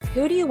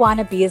Who do you want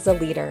to be as a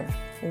leader?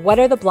 What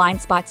are the blind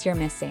spots you're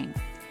missing?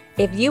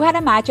 If you had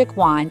a magic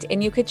wand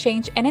and you could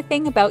change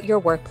anything about your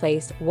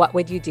workplace, what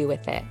would you do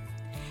with it?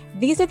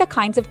 These are the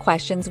kinds of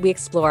questions we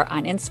explore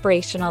on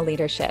Inspirational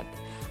Leadership.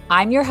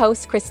 I'm your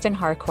host, Kristen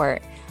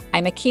Harcourt.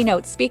 I'm a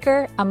keynote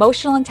speaker,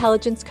 emotional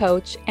intelligence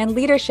coach, and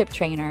leadership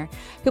trainer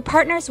who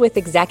partners with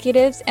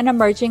executives and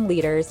emerging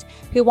leaders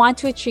who want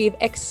to achieve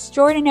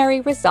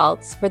extraordinary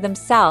results for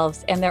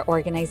themselves and their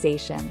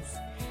organizations.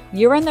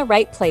 You're in the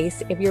right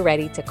place if you're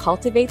ready to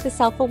cultivate the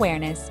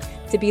self-awareness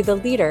to be the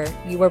leader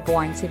you were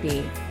born to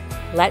be.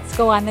 Let's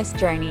go on this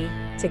journey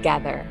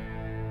together.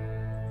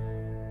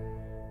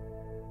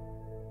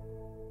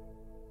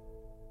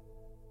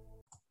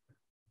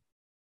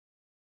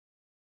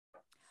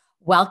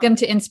 Welcome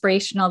to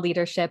Inspirational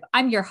Leadership.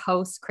 I'm your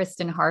host,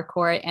 Kristen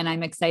Harcourt, and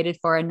I'm excited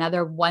for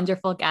another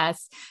wonderful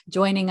guest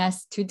joining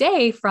us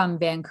today from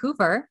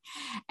Vancouver.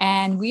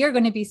 And we are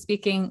going to be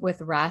speaking with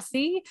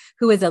Rassi,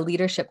 who is a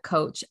leadership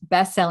coach,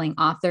 best-selling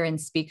author, and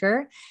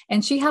speaker.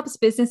 And she helps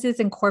businesses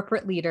and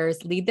corporate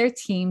leaders lead their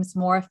teams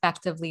more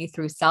effectively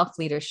through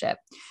self-leadership.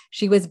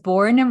 She was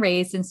born and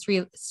raised in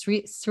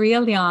Sierra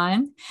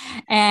Leone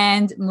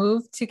and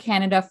moved to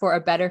Canada for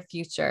a better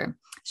future.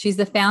 She's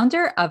the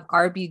founder of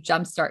RB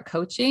Jumpstart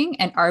Coaching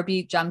and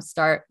RB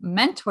Jumpstart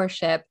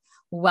Mentorship.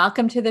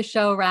 Welcome to the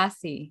show,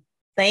 Rassi.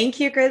 Thank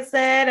you,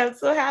 Kristen. I'm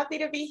so happy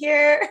to be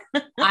here.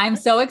 I'm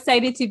so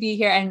excited to be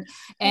here.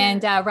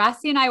 And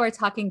Rassi and I were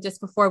talking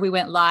just before we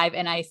went live,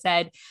 and I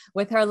said,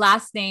 with her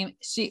last name,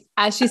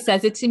 as she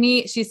says it to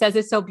me, she says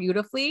it so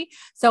beautifully.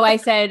 So I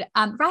said,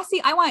 Rassi,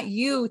 I want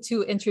you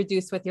to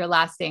introduce with your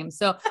last name.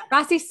 So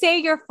Rassi, say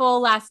your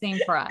full last name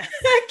for us.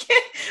 Okay.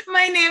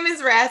 My name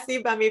is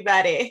Rassi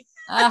Bamibare.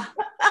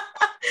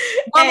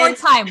 One more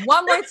time.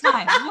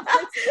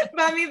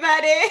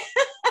 Bamibare.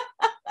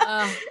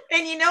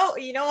 And you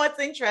know what's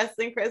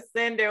interesting,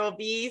 Kristen? There will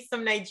be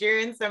some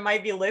Nigerians that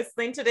might be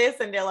listening to this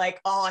and they're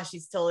like, oh,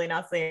 she's totally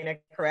not saying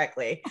it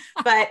correctly.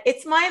 But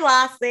it's my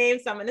last name,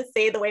 so I'm going to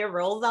say it the way it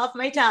rolls off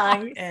my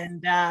tongue,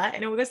 and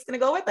we're just going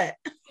to go with it.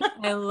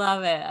 I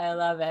love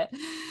it.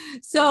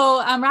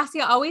 So,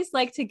 Rassi, I always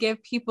like to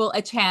give people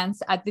a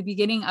chance at the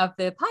beginning of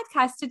the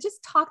podcast to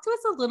just talk to us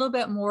a little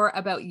bit more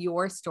about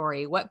your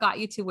story. What got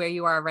you to where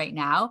you are right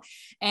now?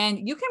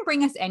 And you can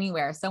bring us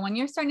anywhere. So when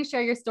you're starting to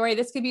share your story,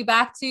 this could be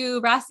back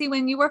to Rassi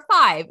when you were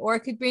 5, or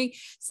it could bring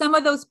some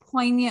of those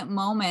poignant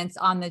moments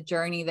on the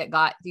journey that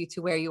got you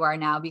to where you are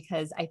now,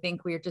 because I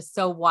think we're just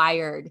so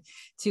wired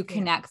to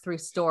connect through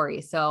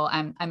story. So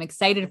I'm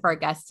excited for our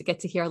guests to get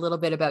to hear a little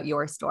bit about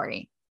your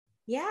story.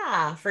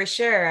 Yeah, for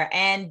sure.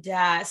 And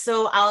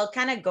so I'll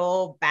kind of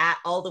go back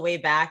all the way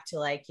back to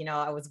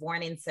I was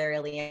born in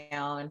Sierra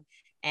Leone,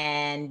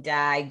 and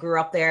I grew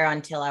up there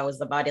until I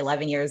was about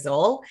 11 years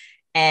old.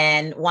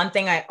 And one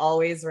thing I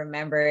always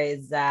remember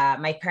is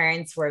my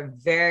parents were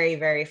very,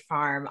 very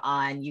firm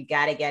on you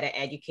got to get an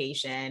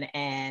education.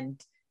 And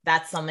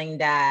that's something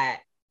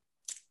that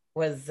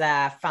was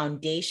a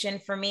foundation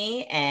for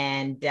me.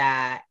 And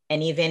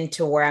even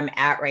to where I'm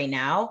at right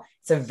now,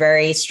 it's a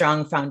very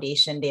strong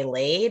foundation they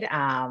laid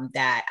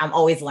that I'm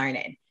always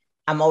learning.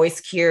 I'm always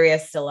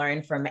curious to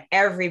learn from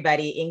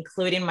everybody,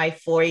 including my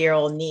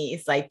 4-year-old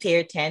niece. I pay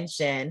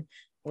attention.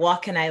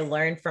 What can I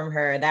learn from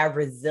her? That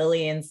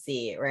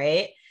resiliency,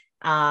 right?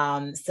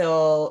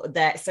 So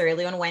that Sierra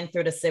Leone went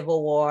through the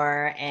Civil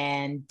War,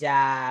 and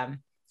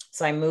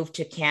so I moved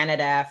to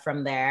Canada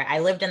from there. I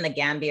lived in the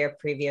Gambia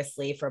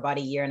previously for about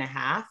 1.5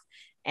 years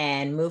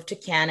and moved to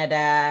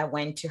Canada,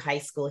 went to high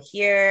school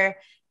here.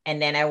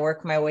 And then I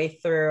worked my way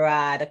through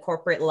the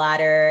corporate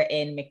ladder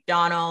in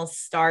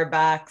McDonald's,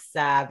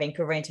 Starbucks,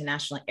 Vancouver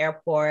International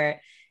Airport.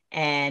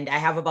 And I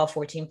have about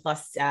 14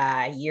 plus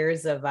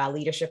years of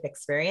leadership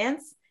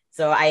experience.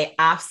 So I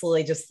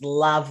absolutely just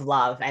love.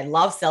 I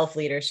love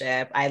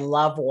self-leadership. I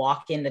love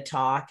walking the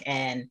talk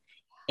and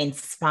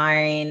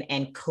inspiring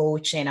and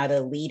coaching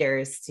other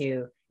leaders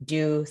to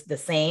do the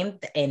same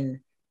in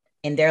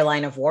their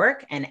line of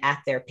work and at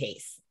their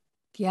pace.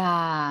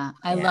 Yeah,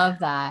 I love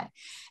that.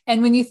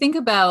 And when you think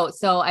about,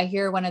 so I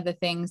hear one of the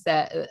things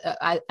that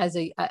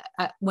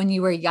when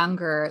you were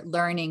younger,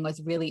 learning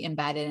was really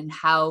embedded in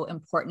how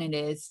important it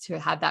is to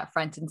have that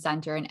front and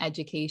center in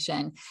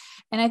education.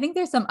 And I think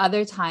there's some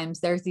other times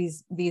there's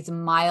these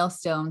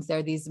milestones, there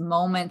are these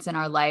moments in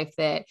our life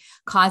that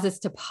cause us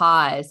to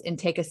pause and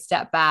take a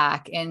step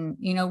back and,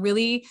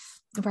 really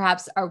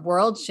perhaps our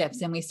world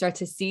shifts and we start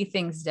to see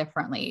things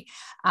differently.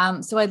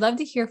 So I'd love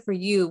to hear for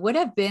you, what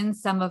have been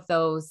some of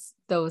those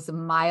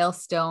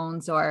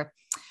milestones, or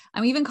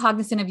I'm even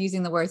cognizant of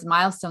using the words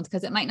milestones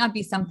because it might not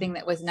be something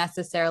that was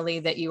necessarily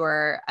that you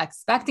were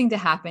expecting to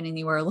happen and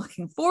you were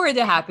looking forward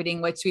to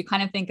happening, which we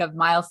kind of think of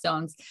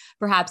milestones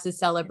perhaps as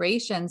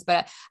celebrations.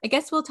 But I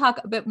guess we'll talk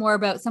a bit more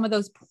about some of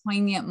those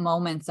poignant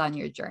moments on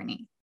your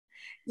journey.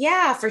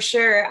 Yeah, for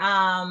sure.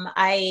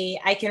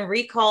 I can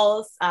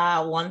recall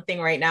one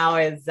thing right now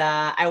is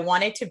I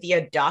wanted to be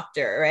a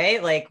doctor,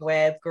 right? Like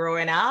with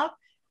growing up,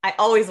 I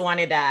always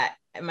wanted that.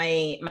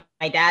 My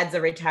dad's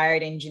a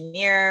retired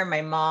engineer.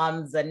 My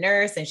mom's a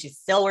nurse and she's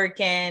still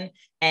working.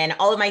 And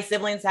all of my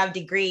siblings have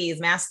degrees,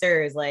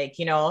 masters, like,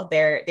 you know,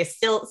 they're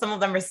still, some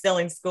of them are still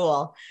in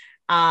school.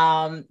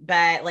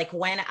 But like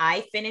when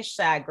I finished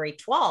grade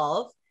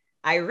 12,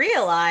 I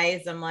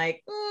realized I'm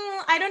like,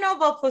 I don't know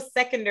about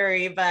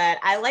post-secondary, but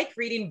I like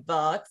reading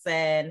books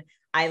and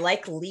I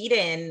like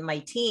leading my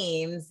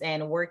teams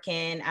and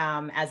working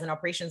as an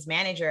operations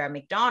manager at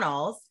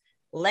McDonald's.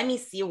 Let me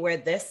see where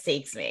this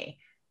takes me.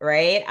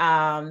 Right.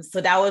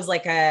 So that was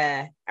like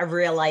a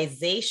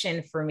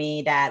realization for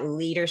me that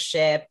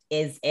leadership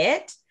is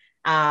it.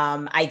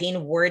 I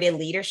didn't word it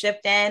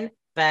leadership then,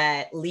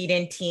 but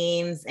leading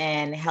teams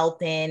and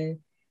helping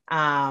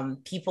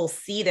people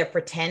see their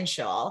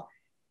potential,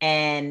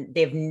 and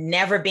they've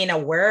never been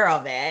aware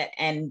of it.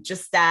 And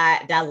just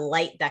that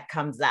light that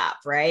comes up,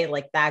 right?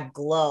 Like that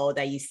glow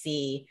that you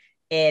see,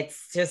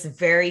 it's just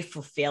very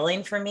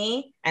fulfilling for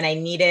me. And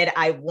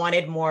I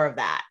wanted more of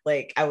that.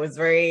 Like I was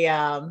very,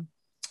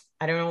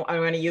 I don't know, I'm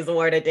going to use the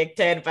word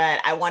addicted,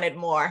 but I wanted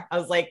more. I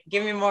was like,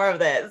 give me more of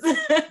this.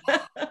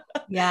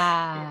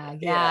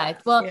 Yeah.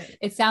 Well,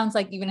 it sounds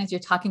like even as you're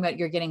talking about,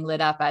 you're getting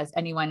lit up. As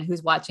anyone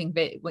who's watching,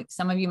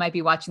 some of you might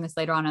be watching this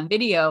later on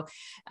video.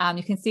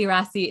 You can see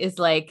Rassi is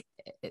like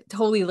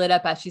totally lit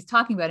up as she's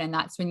talking about it. And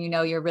that's when, you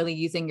know, you're really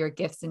using your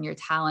gifts and your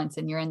talents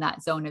and you're in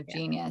that zone of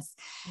genius.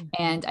 Mm-hmm.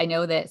 And I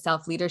know that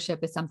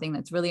self-leadership is something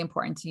that's really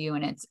important to you.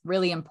 And it's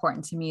really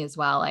important to me as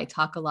well. I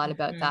talk a lot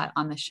about that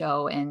on the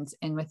show and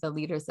with the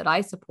leaders that I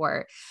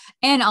support.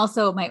 And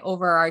also my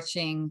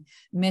overarching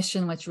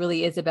mission, which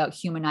really is about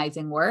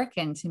humanizing work.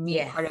 And to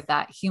me, part of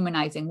that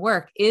humanizing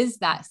work is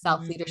that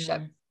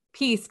self-leadership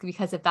piece,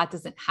 because if that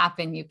doesn't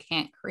happen, you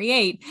can't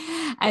create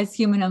as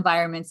human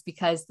environments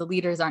because the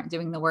leaders aren't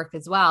doing the work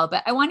as well.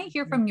 But I want to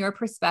hear from your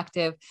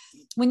perspective.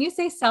 When you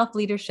say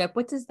self-leadership,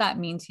 what does that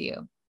mean to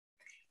you?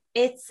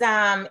 It's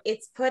like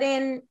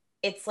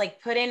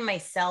putting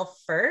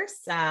myself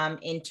first,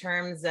 in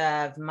terms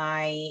of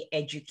my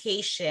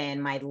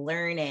education, my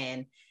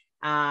learning,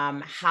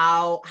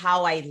 how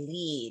I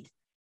lead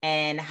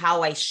and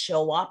how I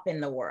show up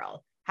in the world,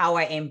 how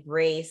I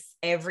embrace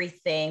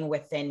everything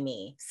within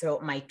me. So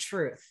my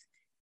truth,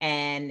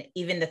 and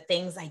even the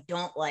things I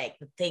don't like,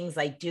 the things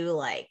I do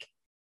like,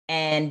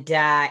 and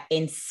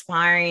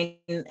inspiring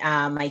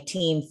my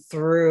team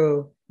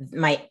through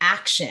my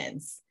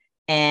actions,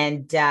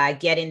 and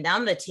getting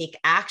them to take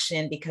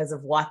action because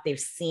of what they've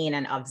seen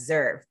and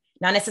observed.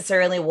 Not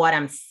necessarily what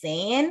I'm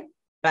saying,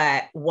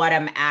 but what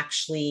I'm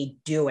actually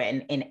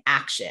doing in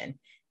action.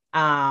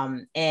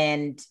 And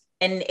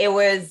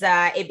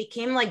it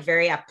became like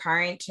very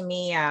apparent to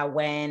me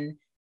when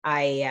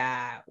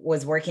I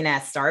was working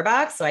at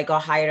Starbucks. So I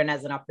got hired on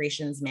as an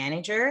operations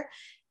manager.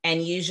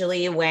 And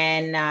usually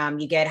when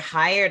you get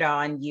hired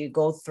on, you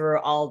go through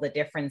all the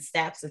different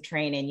steps of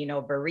training, you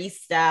know,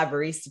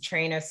 barista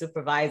trainer,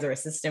 supervisor,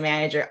 assistant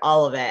manager,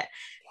 all of it.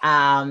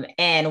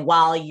 And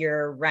while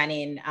you're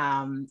running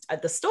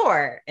at the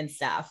store and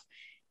stuff.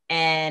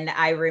 And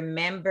I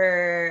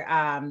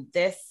remember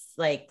this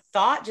like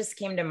thought just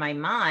came to my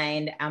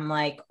mind. I'm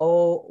like,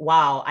 oh,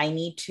 wow, I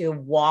need to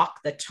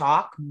walk the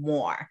talk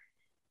more.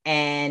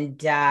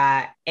 And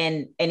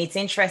it's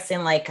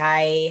interesting. Like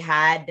I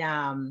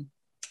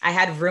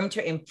had room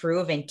to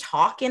improve and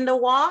talk in the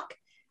walk.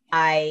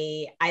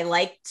 I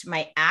liked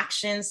my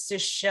actions to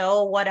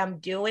show what I'm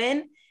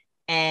doing.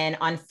 And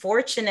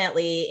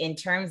unfortunately, in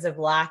terms of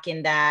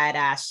lacking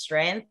that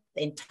strength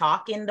in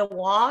talking the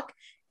walk,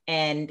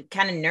 and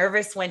kind of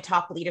nervous when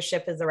top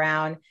leadership is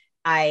around,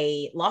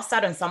 I lost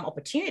out on some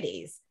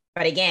opportunities.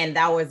 But again,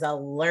 that was a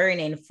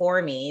learning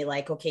for me.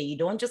 Like, okay, you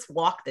don't just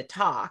walk the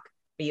talk,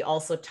 but you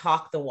also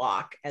talk the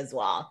walk as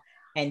well,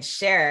 and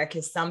share,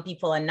 because some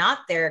people are not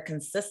there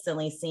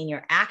consistently seeing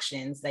your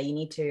actions, that you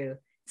need to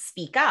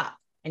speak up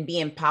and be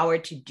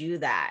empowered to do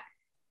that.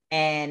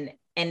 And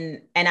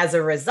as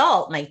a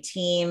result, my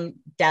team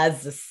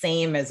does the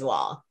same as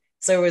well.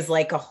 So it was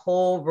like a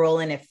whole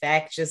rolling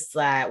effect, just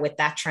with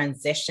that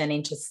transition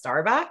into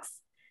Starbucks.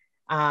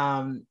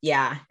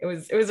 It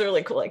was a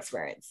really cool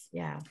experience.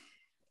 Yeah.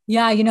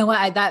 Yeah. You know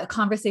what? That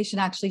conversation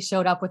actually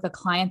showed up with a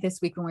client this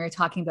week when we were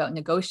talking about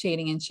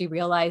negotiating, and she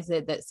realized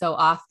that so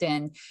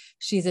often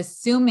she's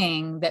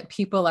assuming that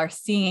people are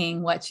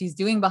seeing what she's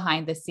doing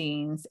behind the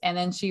scenes. And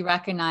then she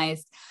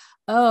recognized,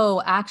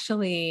 oh,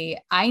 actually,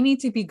 I need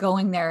to be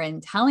going there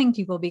and telling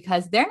people,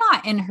 because they're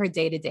not in her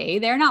day to day.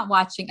 They're not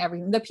watching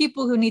everything. The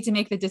people who need to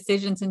make the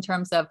decisions in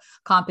terms of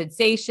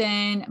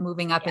compensation,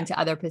 moving up into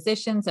other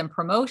positions and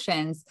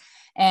promotions.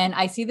 And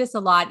I see this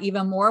a lot,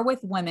 even more with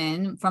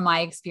women from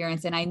my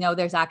experience. And I know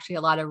there's actually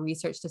a lot of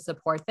research to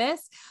support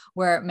this,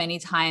 where many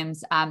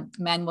times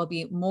men will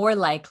be more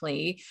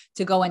likely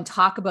to go and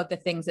talk about the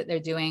things that they're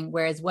doing,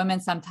 whereas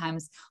women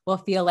sometimes will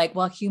feel like,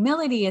 well,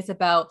 humility is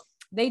about,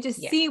 they just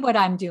see what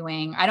I'm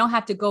doing. I don't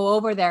have to go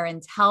over there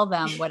and tell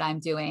them what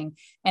I'm doing.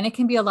 And it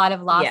can be a lot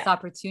of lost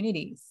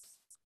opportunities.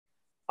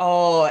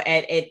 Oh,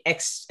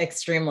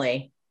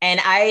 extremely. And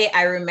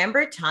I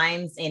remember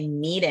times in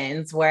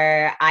meetings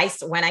where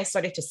when I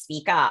started to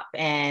speak up,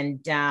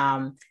 and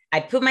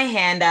I'd put my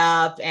hand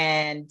up,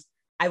 and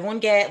I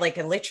won't get, like,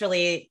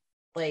 literally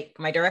like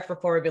my direct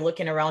report would be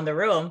looking around the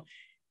room,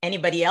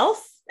 anybody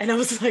else? And I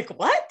was like,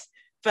 what?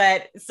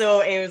 But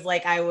so it was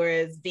like I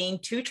was being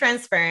too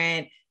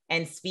transparent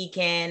and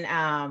speaking,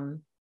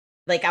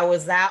 like I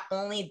was that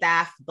only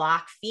that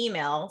Black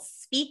female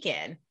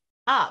speaking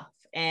up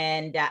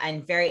and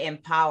very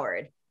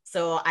empowered.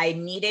 So I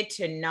needed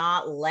to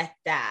not let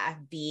that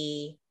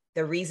be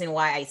the reason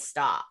why I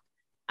stopped.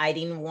 I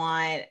didn't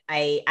want,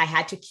 I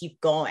had to keep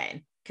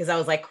going because I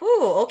was like,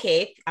 "Ooh,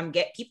 okay, I'm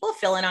get people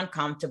feeling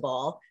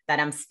uncomfortable that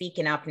I'm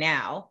speaking up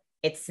now.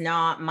 It's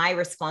not my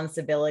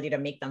responsibility to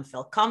make them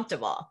feel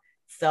comfortable.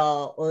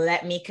 So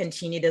let me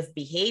continue this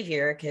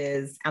behavior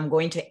because I'm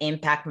going to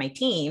impact my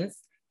teams.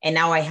 And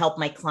now I help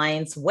my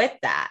clients with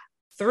that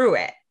through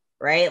it,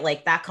 right?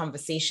 Like that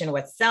conversation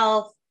with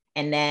self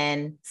and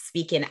then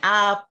speaking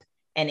up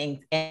and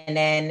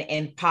then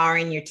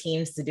empowering your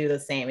teams to do the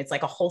same. It's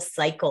like a whole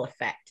cycle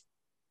effect.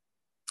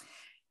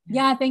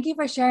 Yeah, thank you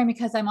for sharing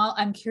because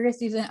I'm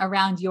curious even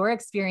around your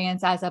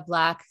experience as a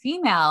Black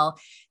female.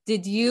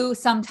 Did you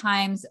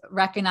sometimes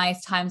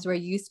recognize times where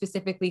you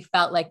specifically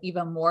felt like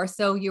even more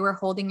so you were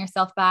holding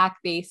yourself back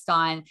based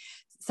on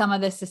some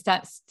of the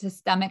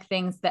systemic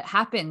things that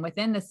happen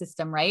within the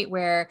system, right?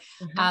 Where,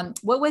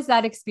 what was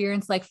that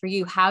experience like for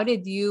you? How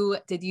did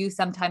you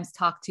sometimes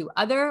talk to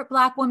other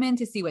Black women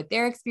to see what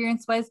their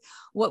experience was?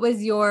 What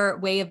was your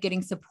way of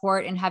getting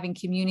support and having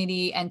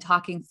community and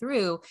talking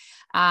through?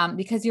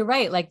 Because you're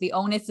right, like the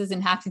onus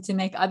isn't having to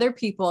make other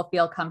people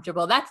feel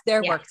comfortable. That's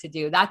their work to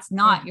do. That's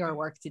not your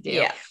work to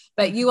do.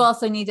 But you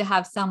also need to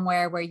have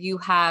somewhere where you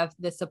have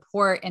the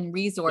support and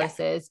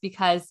resources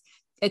because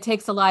it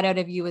takes a lot out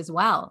of you as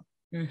well.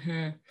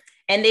 And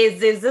there's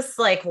this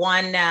like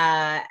one,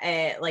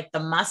 like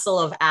the muscle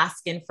of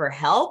asking for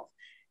help.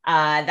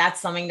 That's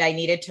something that I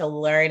needed to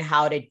learn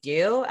how to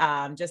do.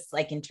 Just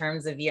like in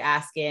terms of you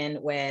asking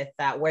with,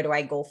 where do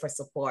I go for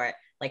support?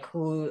 Like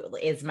who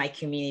is my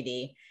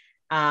community?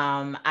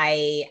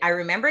 I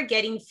remember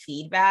getting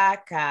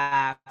feedback,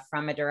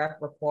 from a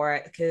direct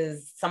report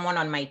because someone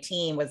on my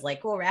team was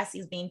like, oh,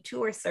 Rassie's being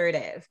too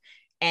assertive.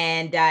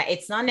 And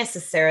it's not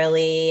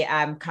necessarily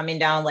coming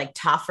down like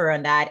tougher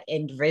on that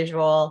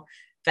individual,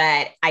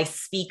 but I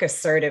speak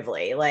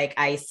assertively. Like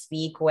I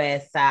speak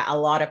with a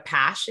lot of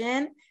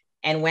passion.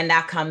 And when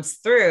that comes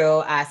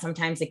through,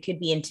 sometimes it could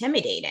be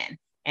intimidating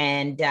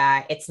and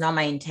it's not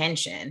my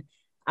intention.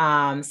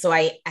 So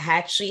I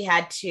actually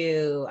had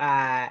to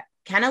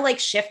kind of like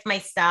shift my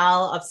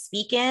style of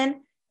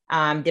speaking,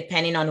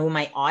 depending on who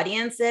my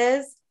audience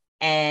is.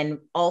 And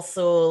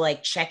also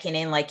like checking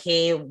in like,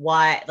 hey,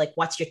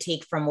 what's your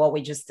take from what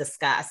we just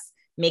discussed?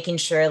 Making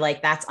sure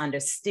like that's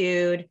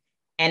understood.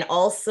 And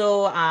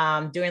also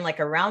doing like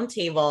a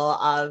roundtable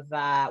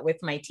of with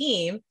my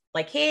team,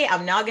 like, hey,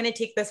 I'm not going to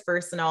take this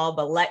personal,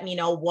 but let me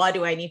know what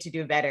do I need to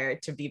do better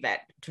to be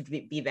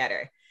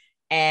better.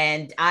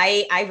 And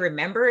I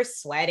remember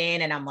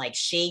sweating and I'm like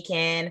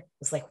shaking.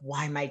 It's like,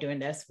 why am I doing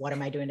this? What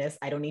am I doing this?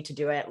 I don't need to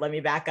do it. Let me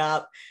back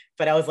up.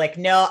 But I was like,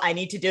 no, I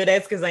need to do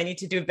this because I need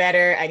to do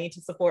better. I need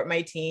to support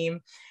my team.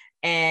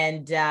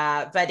 And,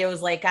 but it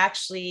was like,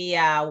 actually,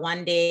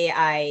 one day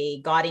I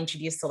got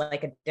introduced to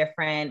like a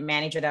different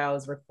manager that I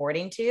was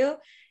reporting to.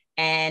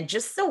 And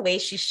just the way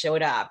she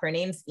showed up, her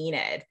name's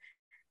Enid.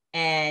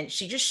 And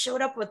she just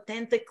showed up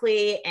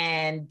authentically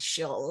and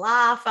she'll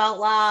laugh out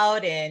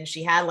loud and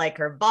she had like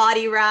her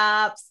body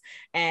wraps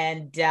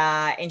and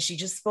she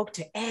just spoke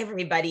to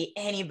everybody,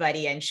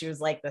 anybody, and she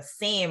was like the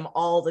same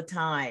all the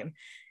time.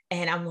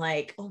 And I'm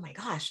like, oh my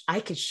gosh,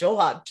 I could show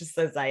up just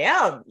as I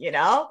am, you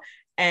know?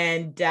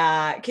 And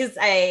because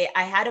I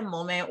had a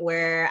moment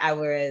where I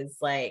was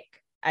like,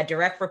 a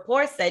direct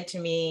report said to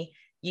me,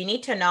 you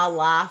need to not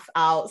laugh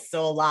out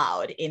so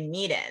loud in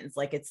meetings,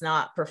 like it's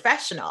not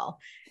professional.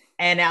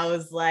 And I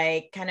was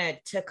like, kind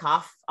of took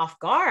off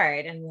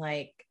guard and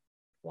like,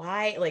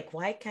 why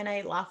can't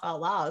I laugh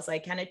out loud? So I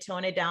kind of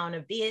toned it down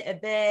a bit.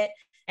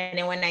 And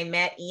then when I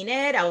met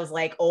Enid, I was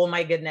like, oh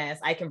my goodness,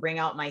 I can bring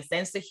out my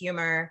sense of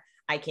humor.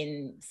 I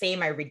can say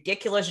my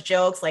ridiculous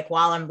jokes, like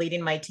while I'm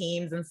leading my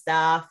teams and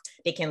stuff,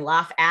 they can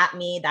laugh at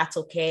me. That's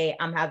okay.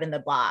 I'm having the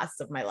blast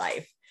of my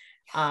life.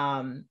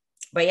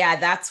 But yeah,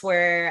 that's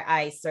where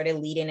I started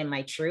leading in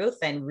my truth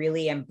and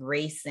really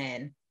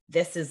embracing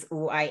this is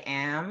who I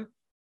am.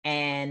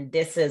 And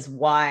this is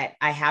what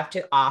I have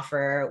to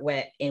offer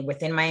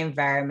within my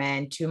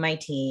environment to my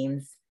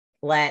teams.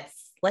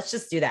 Let's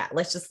just do that.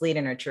 Let's just lead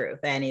in our truth.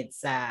 And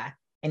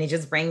it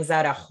just brings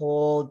out a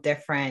whole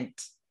different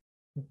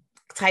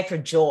type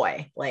of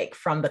joy, like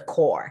from the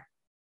core.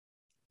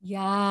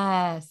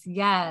 Yes.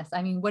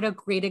 I mean, what a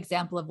great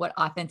example of what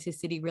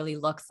authenticity really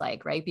looks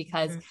like, right?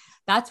 Because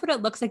that's what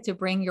it looks like to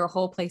bring your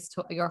whole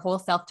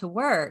self to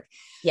work.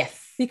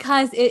 Yes.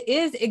 Because it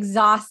is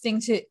exhausting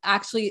to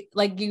actually,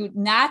 like, you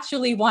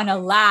naturally want to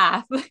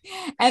laugh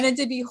and then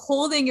to be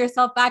holding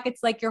yourself back.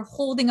 It's like you're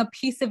holding a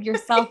piece of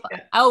yourself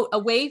out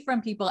away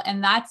from people.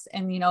 And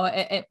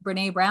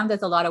Brene Brown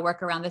does a lot of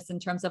work around this in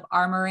terms of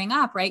armoring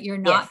up, right? You're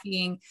not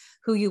being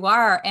who you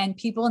are, and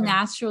people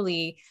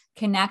naturally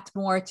connect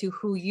more to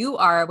who you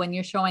are when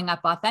you're showing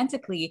up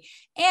authentically.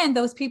 And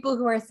those people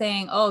who are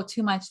saying, oh,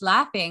 too much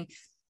laughing,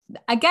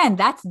 again,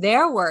 that's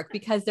their work,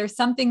 because there's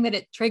something that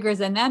it triggers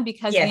in them,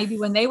 because maybe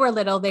when they were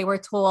little, they were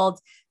told,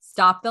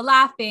 stop the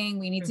laughing,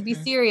 we need to be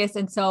serious.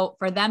 And so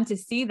for them to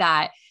see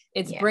that,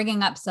 it's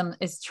bringing up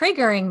it's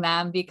triggering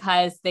them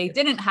because they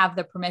didn't have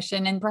the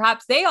permission, and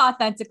perhaps they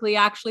authentically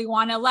actually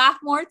want to laugh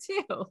more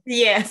too.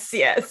 Yes.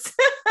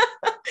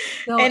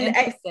 So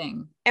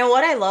interesting. And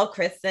what I love,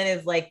 Kristen,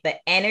 is like the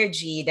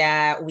energy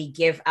that we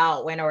give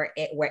out when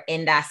we're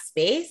in that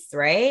space,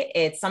 right?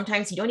 It's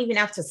sometimes you don't even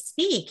have to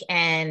speak,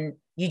 and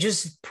you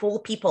just pull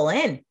people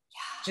in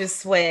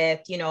just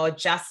with,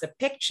 just a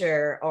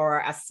picture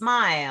or a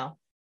smile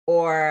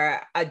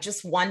or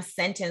just one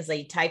sentence that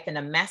you type in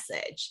a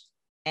message.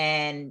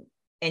 And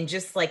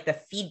just like the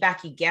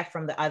feedback you get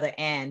from the other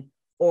end.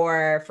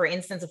 Or for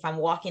instance, if I'm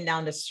walking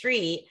down the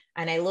street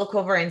and I look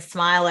over and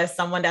smile at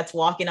someone that's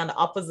walking on the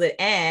opposite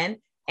end,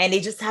 and they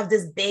just have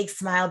this big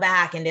smile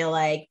back and they're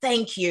like,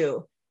 thank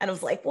you. And I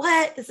was like,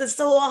 what? This is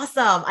so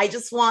awesome. I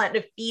just want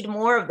to feed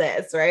more of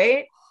this,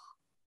 right?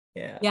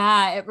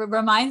 Yeah. It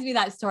reminds me of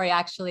that story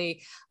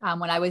actually,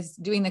 when I was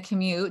doing the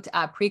commute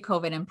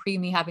pre-COVID and pre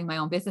me having my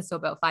own business. So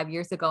about 5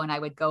 years ago, and I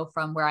would go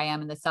from where I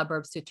am in the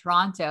suburbs to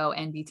Toronto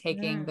and be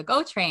taking the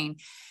GO train.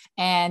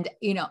 And,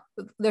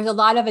 there's a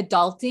lot of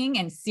adulting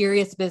and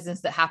serious business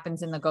that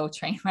happens in the GO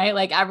train, right?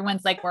 Like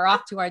everyone's like, we're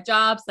off to our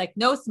jobs, like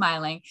no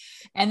smiling.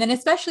 And then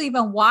especially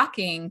even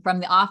walking from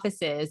the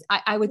offices,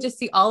 I would just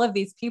see all of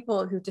these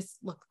people who just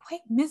look quite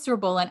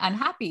miserable and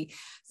unhappy.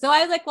 So I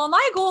was like, well,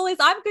 my goal is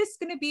I'm just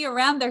going to be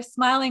around there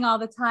smiling all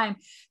the time,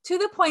 to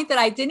the point that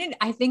I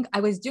think I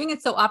was doing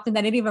it so often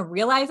that I didn't even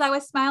realize I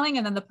was smiling.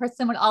 And then the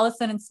person would all of a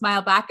sudden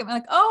smile back and be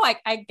like, oh,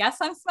 I guess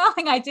I'm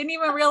smiling. I didn't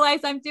even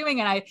realize I'm doing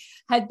it. I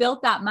had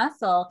built that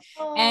muscle.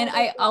 And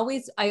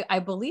I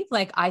believe,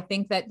 like, I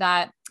think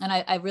that, and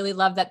I really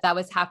love that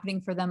was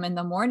happening for them in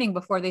the morning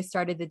before they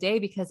started the day,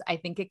 because I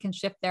think it can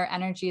shift their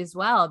energy as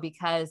well,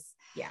 because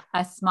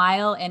a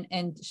smile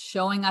and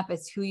showing up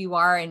as who you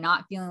are and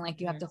not feeling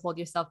like you have to hold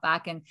yourself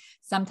back. And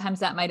sometimes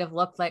that might've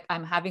looked like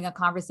I'm having a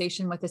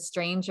conversation with a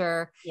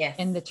stranger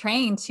in the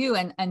train too.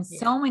 And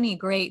so many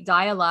great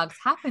dialogues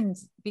happened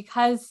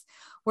because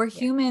we're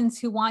humans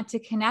who want to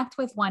connect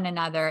with one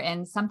another.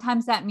 And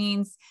sometimes that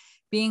means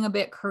being a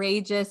bit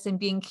courageous and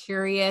being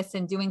curious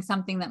and doing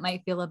something that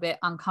might feel a bit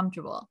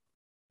uncomfortable.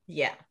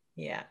 Yeah.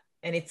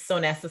 And it's so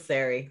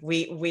necessary.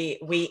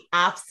 We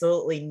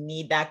absolutely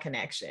need that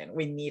connection.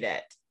 We need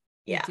it.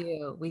 Yeah.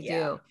 We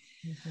do.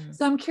 Mm-hmm.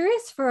 So I'm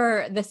curious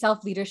for the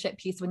self-leadership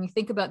piece. When you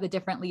think about the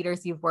different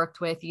leaders you've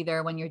worked with,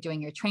 either when you're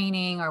doing your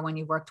training or when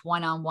you worked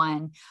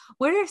one-on-one,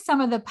 what are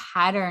some of the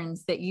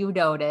patterns that you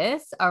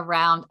notice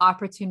around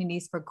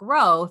opportunities for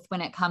growth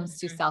when it comes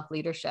to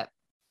self-leadership?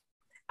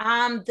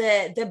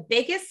 The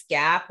biggest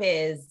gap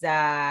is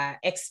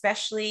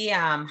especially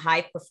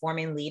high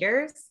performing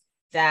leaders,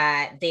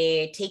 that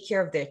they take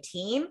care of their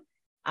team,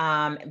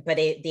 but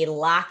they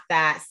lack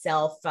that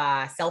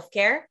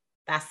self-care,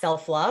 that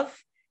self-love.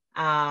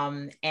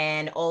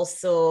 And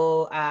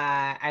also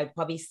I'd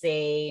probably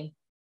say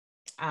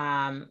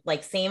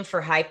like same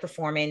for high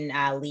performing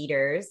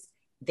leaders,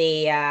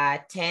 they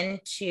tend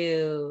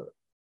to,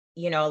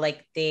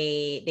 like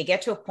they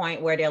get to a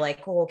point where they're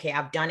like, oh, okay,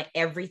 I've done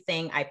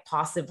everything I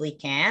possibly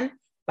can,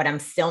 but I'm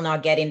still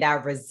not getting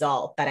that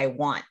result that I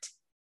want,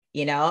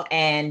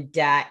 and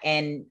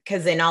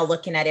because they're not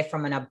looking at it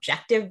from an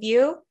objective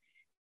view.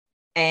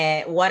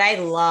 And what I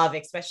love,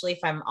 especially if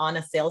I'm on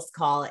a sales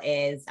call,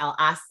 is I'll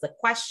ask the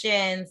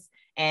questions,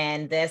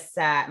 and this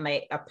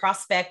a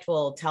prospect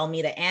will tell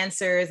me the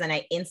answers, and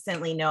I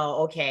instantly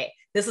know, okay,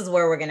 this is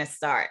where we're going to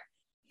start.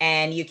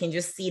 And you can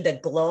just see the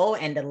glow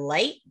and the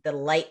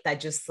light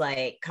that just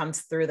like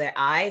comes through their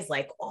eyes,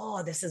 like,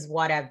 oh, this is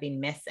what I've been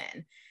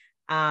missing.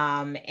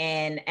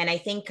 And I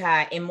think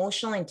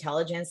emotional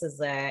intelligence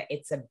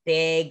it's a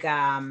big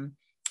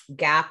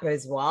gap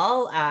as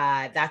well.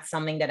 That's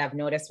something that I've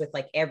noticed with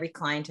like every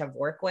client I've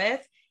worked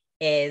with,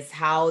 is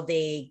how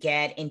they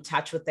get in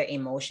touch with their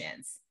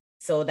emotions.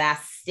 So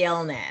that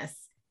stillness,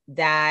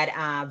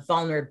 that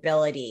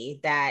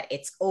vulnerability, that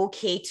it's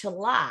okay to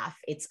laugh,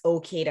 it's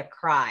okay to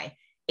cry.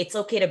 It's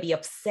okay to be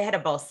upset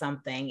about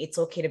something. It's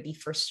okay to be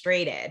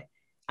frustrated.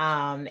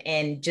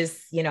 And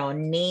just,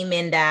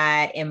 naming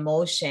that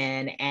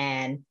emotion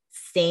and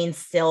staying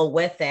still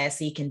with it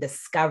so you can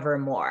discover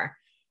more.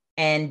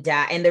 And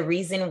the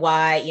reason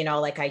why,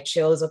 like I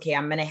chose, okay,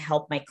 I'm going to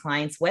help my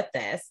clients with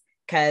this,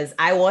 because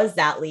I was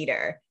that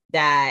leader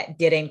that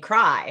didn't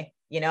cry.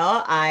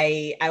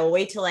 I will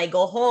wait till I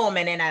go home,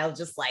 and then I'll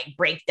just like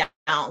break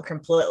down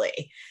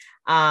completely.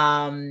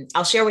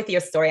 I'll share with you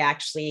a story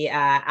actually.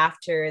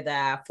 After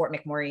the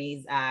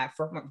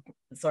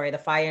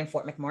the fire in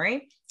Fort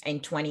McMurray in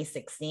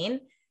 2016,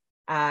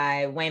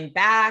 I went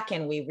back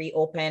and we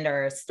reopened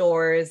our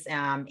stores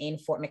in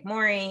Fort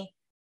McMurray,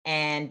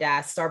 and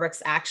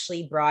Starbucks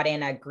actually brought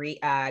in a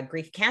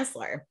grief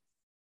counselor,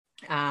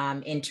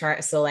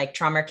 so like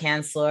trauma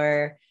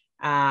counselor,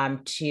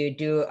 to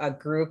do a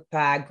group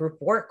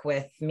work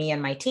with me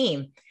and my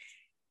team.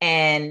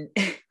 And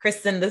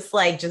Kristen, this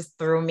like just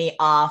threw me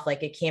off.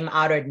 Like it came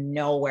out of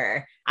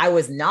nowhere. I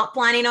was not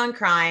planning on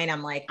crying.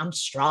 I'm like, I'm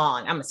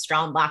strong. I'm a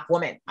strong Black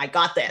woman. I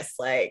got this.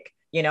 Like,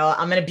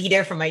 I'm going to be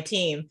there for my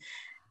team.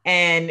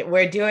 And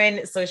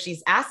so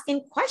she's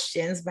asking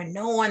questions, but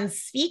no one's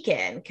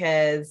speaking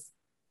because,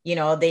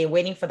 they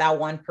waiting for that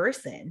one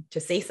person to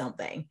say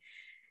something.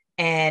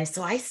 And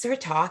so I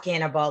start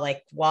talking about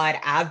like what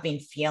I've been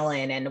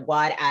feeling and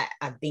what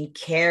I've been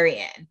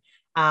carrying.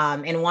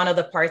 And one of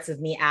the parts of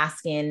me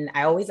asking,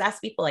 I always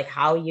ask people like,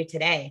 how are you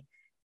today?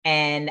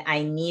 And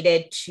I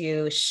needed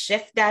to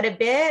shift that a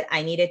bit.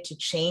 I needed to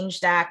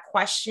change that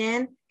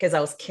question because I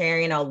was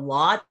carrying a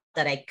lot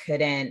that I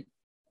couldn't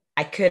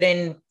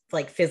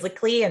like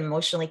physically and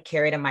emotionally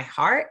carry it in my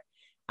heart.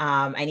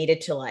 I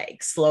needed to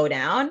like slow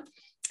down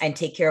and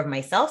take care of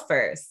myself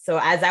first. So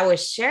as I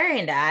was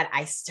sharing that,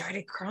 I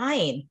started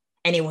crying.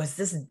 And it was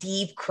this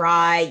deep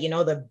cry,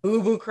 the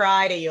boo-boo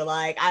cry that you're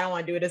like, I don't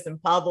want to do this in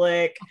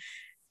public.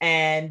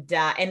 And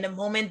the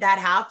moment that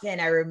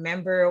happened, I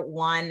remember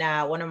one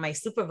of my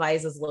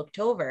supervisors looked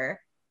over,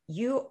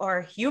 you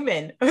are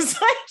human. I was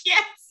like,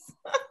 yes.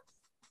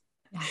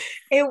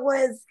 It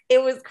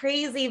was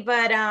crazy,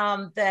 but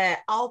the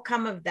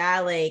outcome of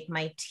that, like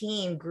my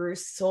team grew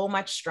so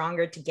much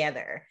stronger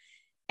together.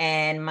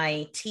 And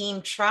my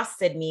team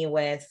trusted me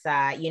with,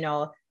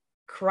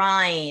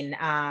 crying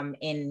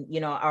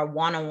in, our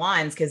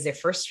one-on-ones because they're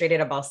frustrated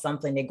about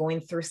something. They're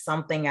going through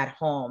something at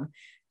home.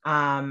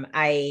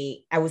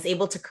 I was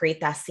able to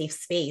create that safe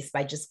space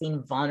by just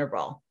being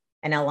vulnerable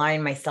and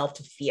allowing myself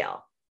to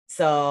feel.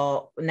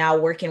 So now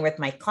working with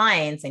my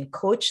clients and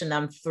coaching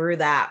them through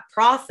that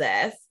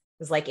process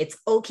is like, it's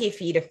okay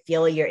for you to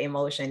feel your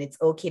emotion.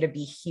 It's okay to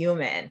be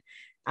human.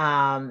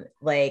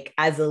 Like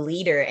as a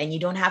leader, and you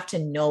don't have to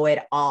know it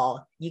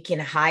all. You can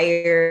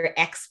hire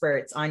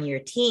experts on your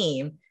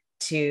team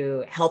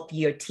to help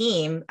your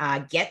team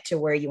get to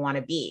where you want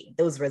to be,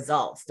 those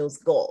results, those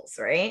goals,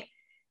 right?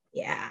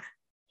 Yeah.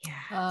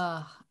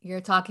 Oh,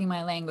 you're talking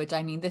my language.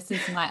 I mean,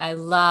 I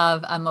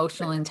love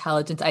emotional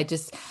intelligence.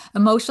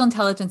 Emotional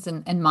intelligence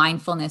and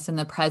mindfulness and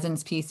the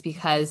presence piece,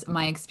 because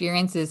my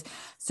experience is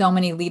so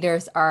many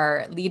leaders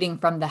are leading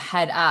from the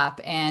head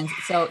up. And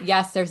so,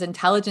 yes, there's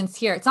intelligence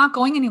here. It's not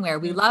going anywhere.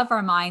 We love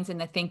our minds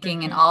and the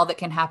thinking and all that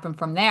can happen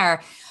from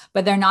there,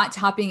 but they're not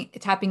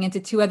tapping into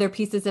two other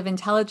pieces of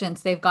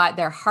intelligence. They've got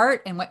their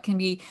heart and what can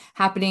be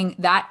happening.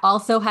 That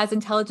also has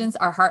intelligence.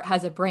 Our heart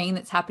has a brain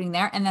that's happening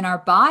there. And then our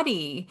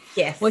body,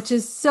 yes, which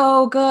is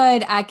so good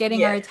at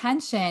getting our yes.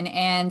 attention.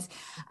 And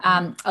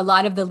a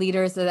lot of the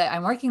leaders that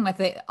I'm working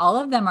with, all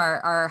of them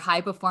are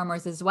high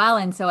performers as well.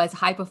 And so as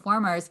high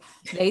performers,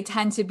 they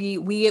tend to be,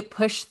 we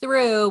push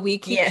through, we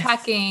keep Yes.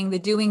 checking the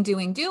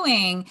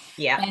doing.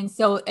 Yeah. And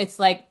so it's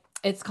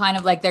kind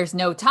of like there's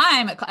no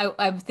time.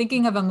 I'm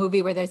thinking of a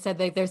movie where they said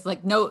that there's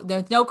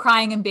no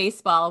crying in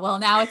baseball. Well,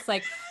 now it's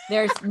like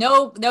there's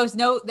no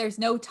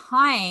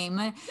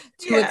time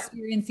to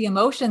experience the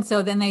emotion.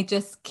 So then they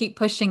just keep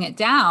pushing it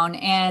down.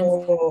 And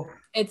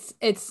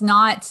it's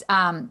not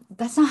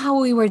that's not how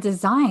we were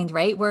designed,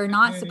 right? We're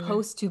not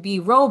supposed to be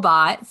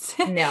robots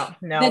no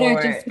that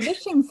are just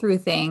pushing through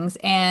things.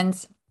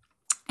 And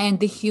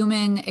the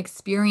human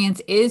experience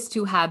is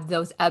to have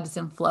those ebbs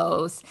and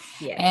flows.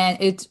 Yes. And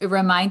it's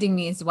reminding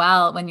me as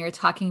well, when you're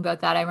talking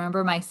about that, I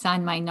remember my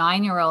son, my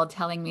 9-year-old,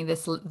 telling me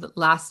this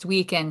last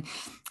week, and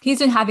he's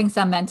been having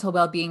some mental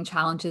well-being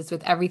challenges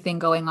with everything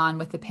going on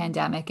with the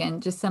pandemic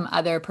and just some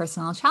other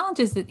personal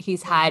challenges that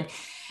he's had.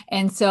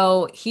 And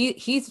so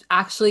he's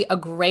actually a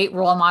great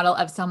role model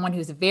of someone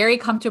who's very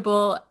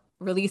comfortable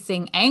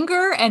releasing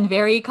anger and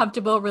very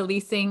comfortable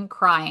releasing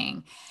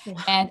crying.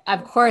 And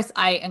of course,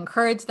 I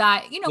encourage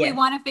that. We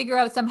want to figure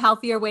out some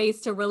healthier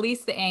ways to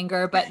release the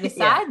anger, but the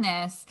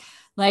sadness,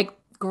 like,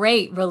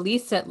 great,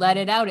 release it, let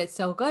it out. It's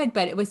so good.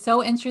 But it was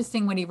so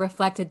interesting when he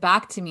reflected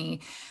back to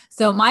me.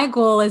 So my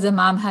goal as a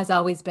mom has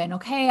always been,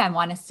 okay, I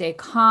want to stay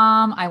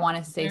calm. I want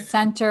to stay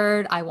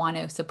centered. I want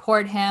to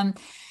support him.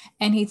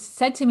 And he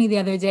said to me the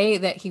other day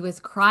that he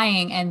was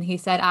crying, and he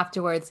said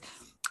afterwards,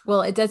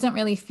 well, it doesn't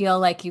really feel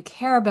like you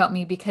care about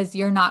me because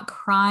you're not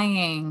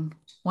crying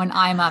when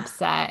I'm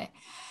upset.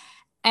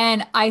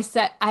 And I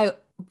said,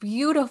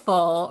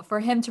 beautiful for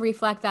him to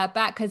reflect that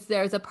back, because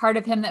there's a part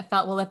of him that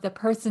felt, well, if the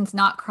person's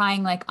not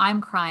crying like I'm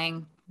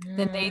crying,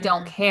 then they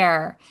don't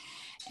care.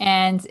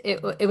 And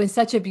it was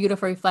such a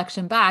beautiful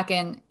reflection back.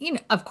 And,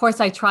 of course,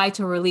 I try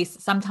to release.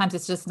 Sometimes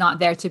it's just not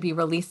there to be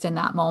released in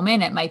that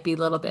moment. It might be a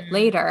little bit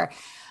later.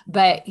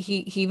 But he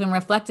even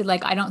reflected,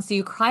 like, I don't see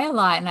you cry a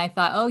lot. And I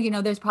thought,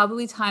 there's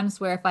probably times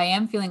where if I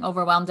am feeling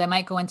overwhelmed, I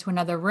might go into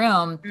another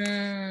room.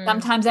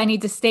 Sometimes I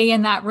need to stay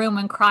in that room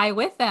and cry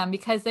with them,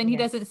 because then he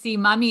doesn't see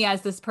mommy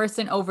as this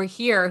person over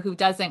here who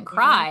doesn't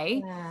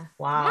cry.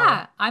 Wow.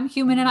 Yeah, I'm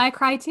human and I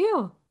cry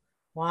too.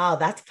 Wow,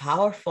 that's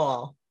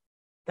powerful.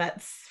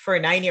 That's for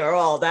a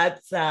 9-year-old.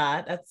 That's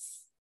a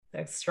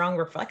strong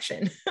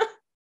reflection.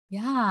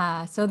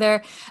 Yeah. So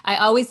I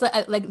always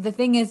like the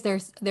thing is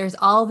there's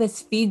all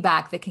this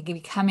feedback that can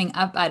be coming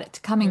up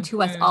coming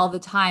to us all Mhm. the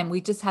time.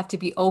 We just have to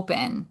be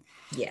open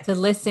to Yes.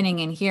 listening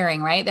and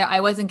hearing, right? There,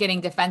 I wasn't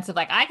getting defensive,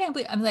 like, I can't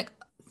believe, I'm like,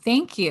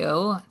 thank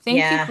you. Thank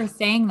you Yeah. for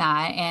saying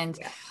that. And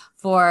Yeah.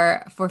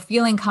 for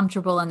feeling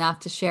comfortable enough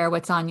to share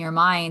what's on your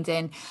mind.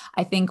 And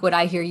I think what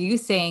I hear you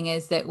saying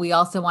is that we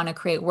also want to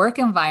create work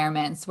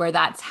environments where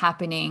that's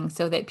happening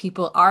so that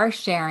people are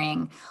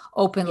sharing Yes.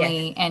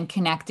 openly and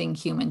connecting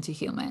human to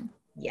human.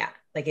 Yeah,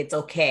 like it's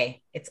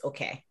okay, it's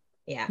okay.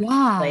 Yeah,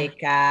 Yeah.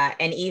 like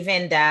and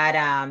even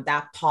that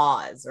that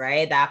pause,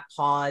 right, that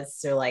pause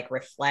to like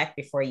reflect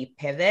before you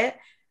pivot,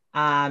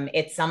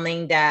 it's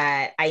something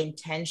that I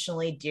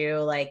intentionally do,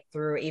 like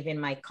through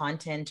even my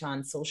content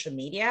on social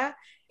media.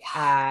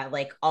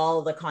 Like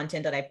all the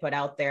content that I put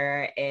out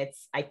there,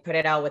 I put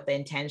it out with the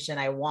intention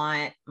I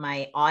want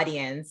my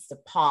audience to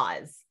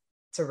pause,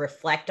 to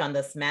reflect on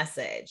this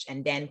message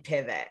and then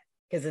pivot,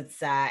 because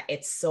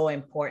it's so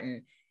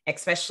important,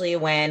 especially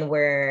when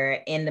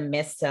we're in the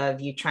midst of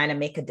you trying to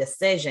make a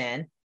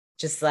decision.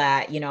 Just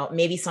that,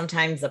 maybe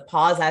sometimes the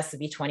pause has to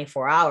be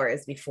 24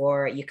 hours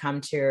before you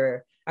come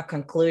to a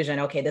conclusion.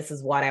 Okay, this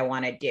is what I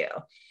want to do.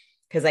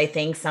 Because I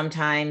think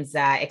sometimes,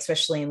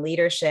 especially in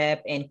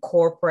leadership, in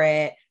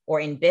corporate, or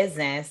in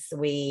business,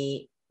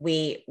 we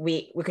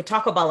could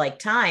talk about like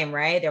time,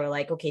 right? They were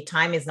like, okay,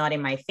 time is not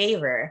in my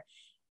favor.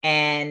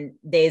 And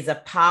there's a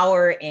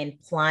power in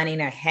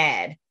planning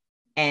ahead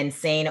and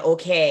saying,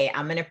 okay,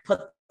 I'm going to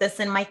put this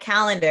in my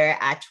calendar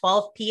at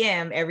 12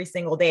 p.m. every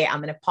single day.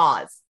 I'm going to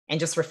pause and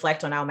just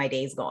reflect on how my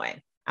day's going.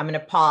 I'm going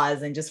to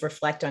pause and just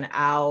reflect on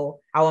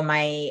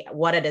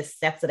what are the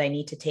steps that I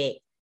need to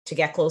take to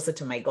get closer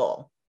to my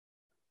goal.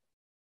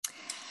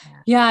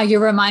 Yeah,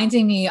 you're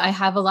reminding me. I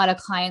have a lot of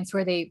clients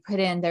where they put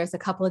in, there's a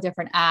couple of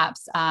different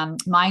apps.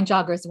 Mind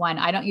Jogger's one.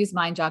 I don't use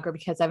Mind Jogger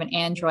because I have an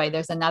Android.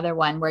 There's another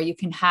one where you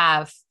can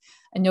have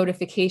a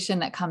notification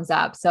that comes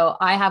up. So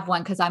I have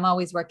one because I'm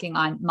always working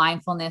on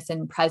mindfulness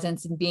and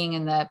presence and being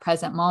in the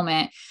present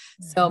moment.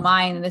 So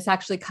mine, and this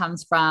actually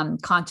comes from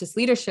Conscious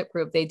Leadership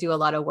Group. They do a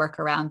lot of work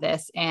around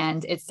this.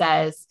 And it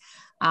says,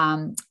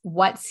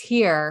 what's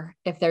here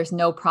if there's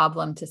no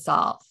problem to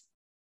solve?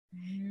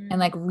 And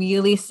like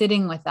really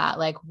sitting with that,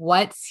 like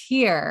what's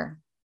here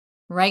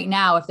right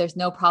now if there's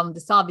no problem to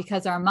solve,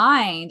 because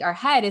our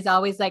head is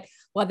always like,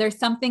 well, there's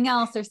something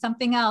else,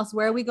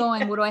 where are we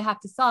going, what do I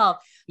have to solve?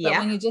 But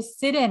when you just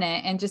sit in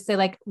it and just say,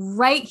 like,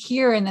 right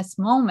here in this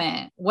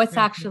moment, what's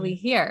actually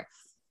here?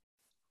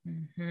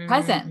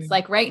 Presence.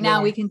 Like right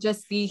now we can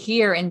just be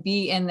here and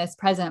be in this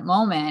present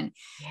moment.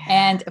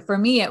 And for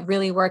me, it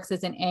really works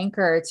as an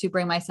anchor to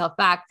bring myself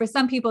back. For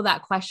some people,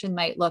 that question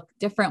might look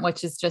different,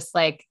 which is just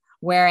like,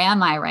 where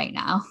am I right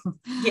now?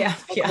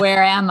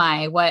 Where am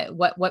I?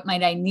 What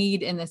might I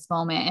need in this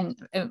moment?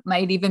 And it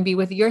might even be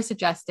with your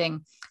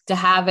suggesting to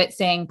have it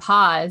saying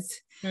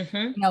pause,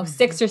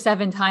 6 or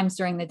 7 times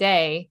during the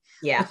day.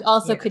 Which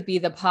also could be,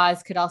 the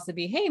pause could also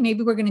be, hey,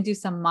 maybe we're going to do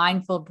some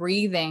mindful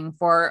breathing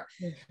for,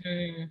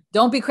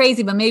 don't be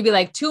crazy, but maybe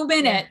like 2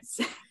 minutes.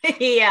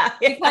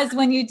 Because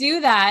when you do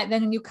that,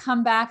 then when you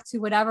come back to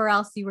whatever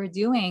else you were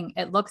doing,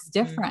 it looks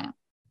different.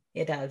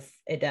 It does.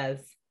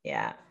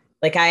 Yeah.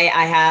 Like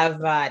I have,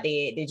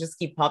 they just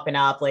keep popping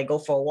up, like go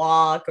for a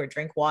walk or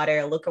drink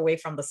water, look away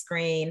from the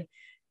screen.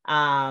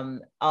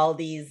 All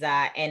these,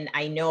 and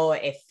I know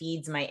it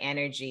feeds my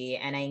energy,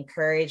 and I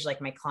encourage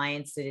like my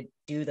clients to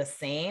do the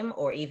same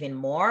or even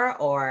more,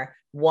 or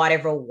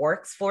whatever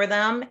works for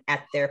them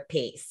at their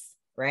pace.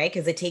 Right.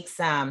 Cause it takes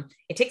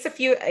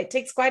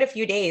quite a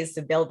few days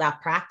to build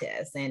that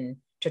practice and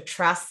to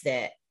trust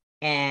it.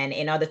 And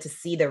in order to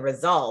see the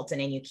result, and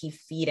then you keep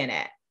feeding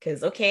it.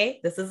 Because,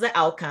 okay, this is the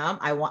outcome.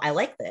 I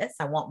like this.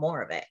 I want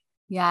more of it.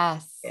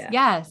 Yes.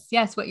 Yeah.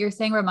 Yes. What you're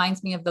saying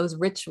reminds me of those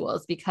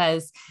rituals,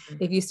 because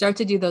if you start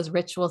to do those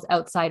rituals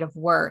outside of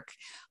work,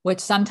 which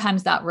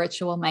sometimes that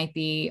ritual might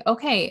be,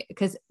 okay,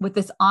 because with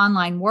this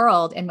online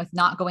world and with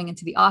not going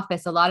into the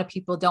office, a lot of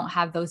people don't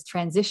have those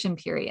transition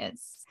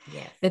periods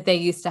that they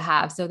used to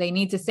have. So they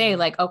need to say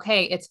like,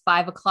 okay, it's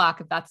 5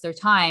 o'clock if that's their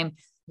time.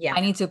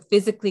 I need to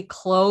physically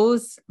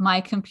close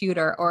my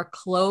computer or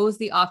close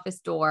the office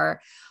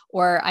door.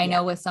 Or I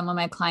know with some of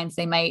my clients,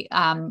 they might,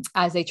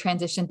 as they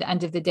transition at the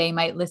end of the day,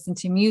 might listen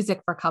to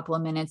music for a couple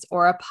of minutes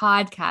or a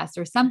podcast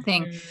or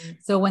something.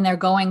 So when they're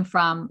going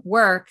from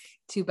work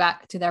to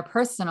back to their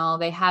personal,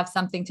 they have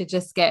something to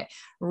just get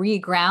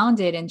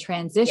regrounded and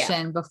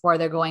transition before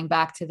they're going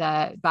back to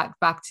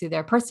back to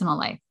their personal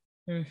life.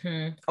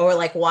 Or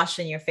like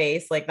washing your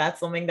face. Like that's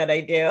something that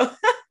I do.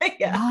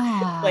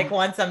 Like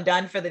once I'm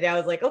done for the day, I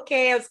was like,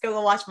 okay, I was going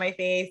to wash my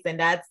face. And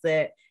that's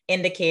the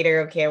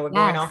indicator. Okay, we're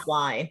going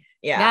offline.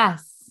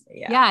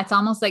 Yeah, it's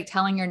almost like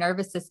telling your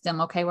nervous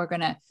system, okay, we're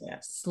going to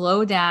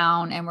slow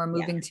down and we're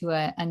moving to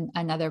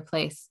another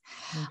place.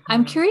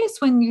 I'm curious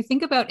when you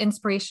think about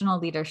inspirational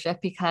leadership,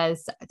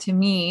 because to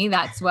me,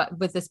 that's what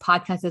this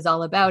podcast is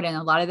all about. And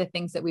a lot of the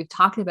things that we've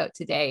talked about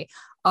today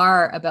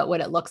are about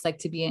what it looks like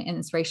to be an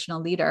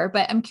inspirational leader.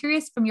 But I'm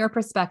curious from your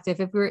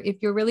perspective, if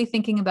you're really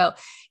thinking about,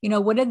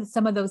 what are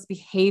some of those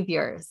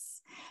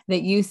behaviors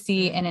that you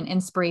see in an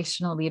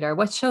inspirational leader?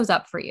 What shows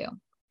up for you?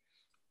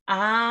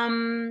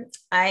 I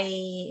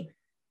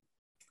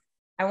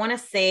want to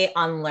say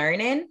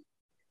unlearning,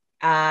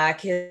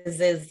 because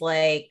there's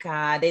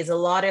a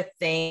lot of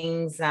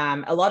things,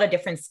 a lot of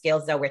different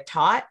skills that we're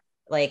taught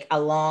like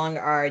along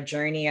our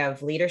journey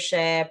of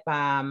leadership.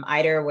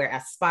 Either we're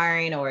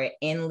aspiring or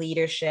in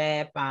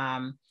leadership,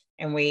 and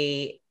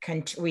we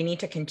need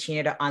to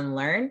continue to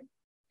unlearn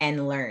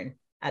and learn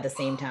at the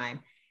same time,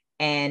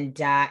 and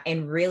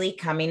really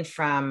coming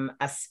from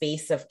a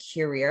space of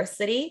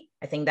curiosity.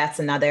 I think that's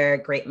another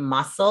great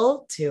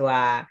muscle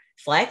to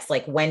flex.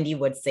 Like Wendy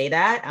would say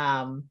that,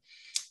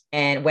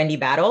 and Wendy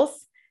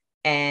Battles,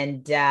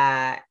 and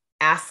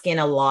asking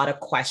a lot of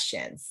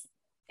questions.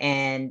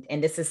 And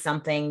this is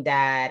something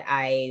that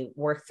I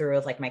work through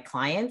with like my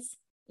clients.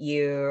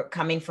 You're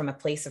coming from a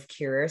place of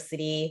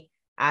curiosity,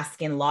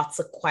 asking lots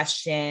of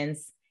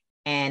questions,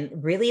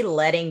 and really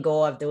letting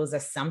go of those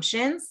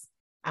assumptions.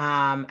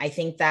 I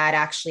think that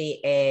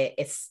actually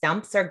it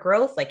stumps our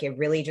growth. Like it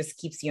really just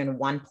keeps you in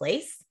one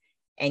place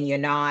and you're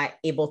not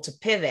able to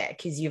pivot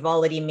because you've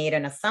already made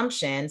an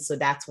assumption. So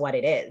that's what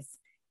it is.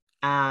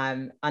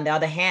 On the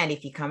other hand,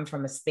 if you come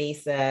from a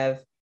space of,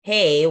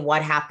 hey,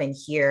 what happened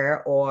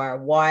here? Or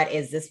what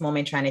is this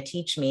moment trying to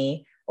teach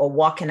me? Or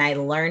what can I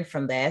learn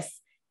from this?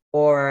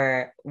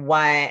 Or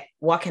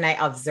what can I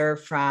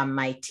observe from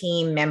my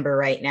team member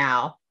right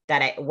now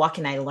what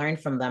can I learn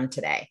from them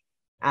today?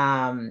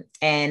 And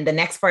the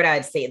next part, I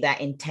would say that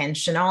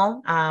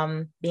intentional,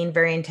 being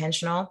very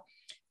intentional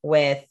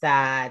with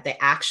the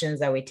actions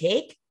that we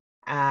take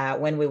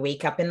when we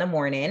wake up in the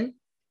morning,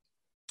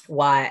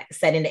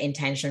 setting the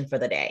intention for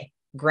the day,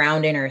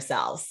 grounding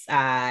ourselves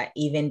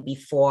even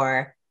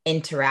before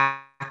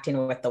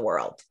interacting with the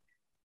world.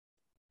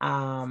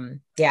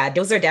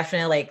 Those are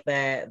definitely like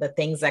the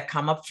things that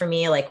come up for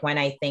me, like when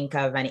I think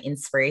of an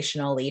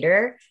inspirational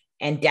leader,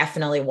 and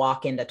definitely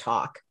walking the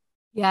talk.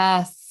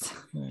 Yes.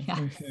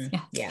 Mm-hmm.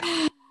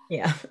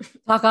 Yeah.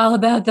 Talk all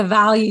about the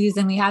values,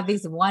 and we have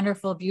these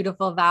wonderful,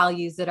 beautiful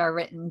values that are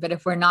written, but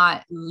if we're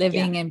not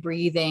living and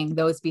breathing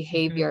those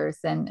behaviors,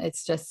 then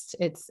it's just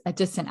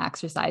an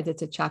exercise.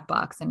 It's a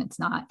checkbox, and it's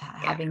not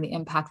having the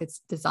impact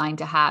it's designed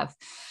to have.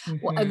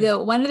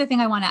 One other thing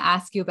I want to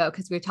ask you about,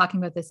 because we were talking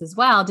about this as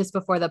well, just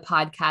before the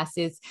podcast,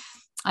 is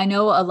I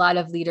know a lot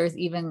of leaders,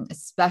 even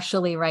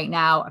especially right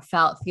now,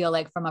 feel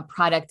like from a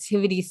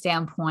productivity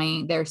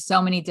standpoint, there's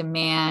so many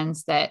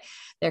demands that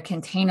their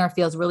container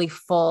feels really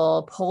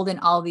full, pulled in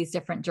all these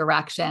different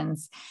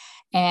directions.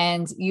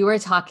 And you were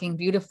talking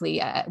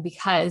beautifully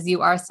because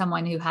you are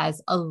someone who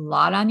has a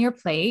lot on your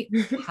plate.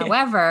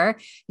 However,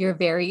 you're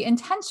very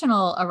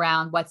intentional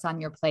around what's on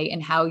your plate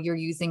and how you're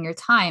using your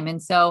time.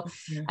 And so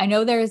I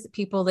know there's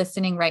people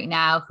listening right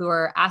now who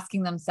are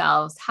asking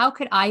themselves, how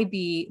could I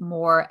be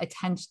more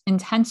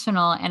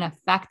intentional and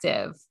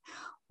effective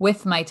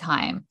with my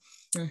time?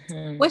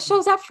 What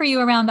shows up for you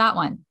around that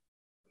one?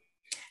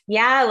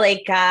 Yeah,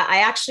 like I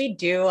actually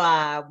do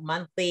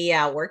monthly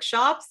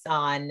workshops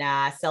on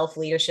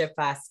self-leadership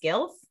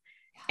skills.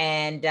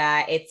 And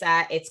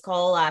it's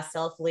called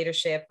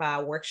Self-Leadership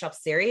Workshop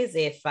Series,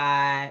 if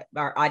our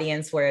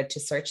audience were to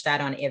search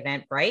that on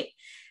Eventbrite.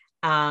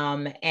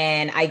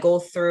 And I go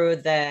through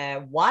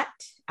the what,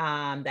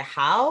 the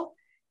how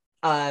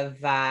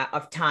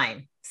of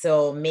time.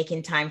 So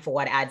making time for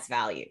what adds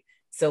value.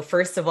 So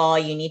first of all,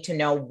 you need to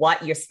know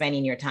what you're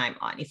spending your time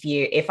on.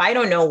 If I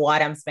don't know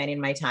what I'm spending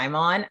my time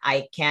on,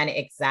 I can't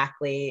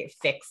exactly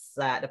fix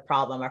the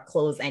problem or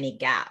close any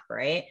gap,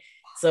 right?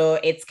 So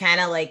it's kind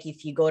of like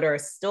if you go to a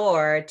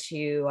store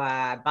to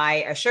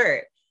buy a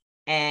shirt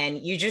and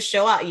you just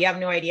show up, you have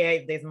no idea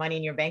if there's money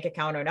in your bank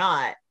account or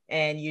not.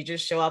 And you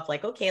just show up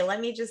like, okay, let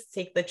me just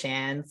take the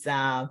chance.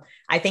 I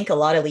think a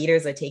lot of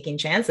leaders are taking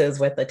chances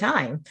with the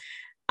time.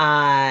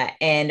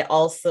 And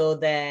also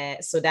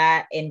so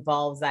that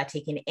involves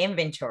taking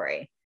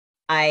inventory.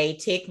 I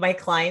take my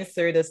clients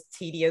through this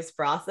tedious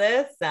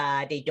process.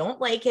 They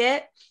don't like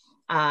it,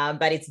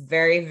 but it's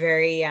very,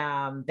 very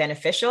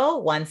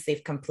beneficial once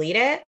they've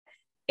completed.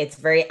 It's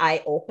very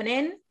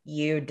eye-opening.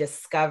 You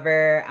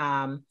discover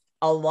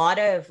a lot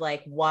of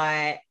like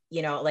what,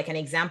 like an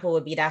example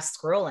would be that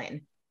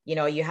scrolling.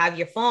 You have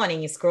your phone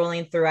and you're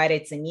scrolling through either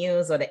it's the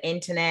news or the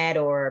internet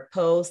or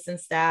posts and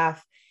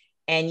stuff.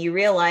 And you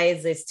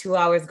realize it's 2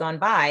 hours gone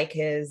by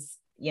because,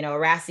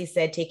 Rassi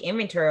said, take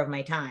inventory of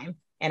my time.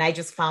 And I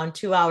just found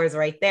 2 hours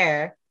right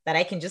there that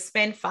I can just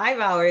spend 5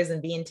 hours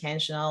and be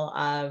intentional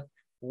of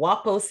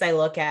what posts I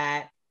look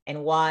at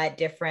and what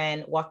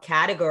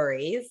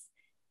categories,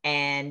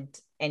 and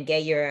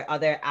get your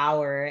other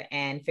hour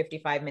and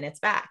 55 minutes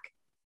back.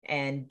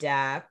 and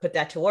put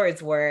that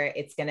towards where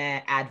it's going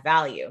to add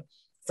value.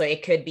 So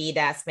it could be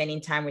that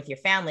spending time with your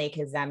family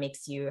because that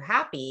makes you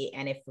happy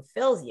and it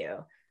fulfills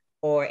you.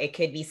 Or it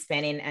could be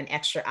spending an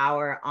extra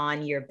hour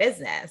on your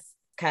business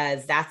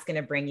because that's going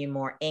to bring you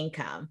more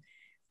income.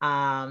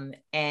 And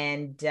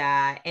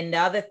the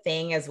other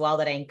thing as well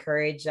that I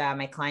encourage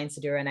my clients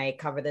to do, and I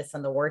cover this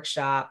in the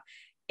workshop,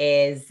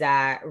 is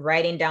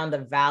writing down the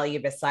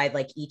value beside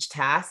like each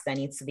task that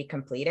needs to be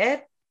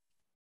completed.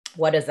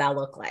 What does that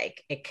look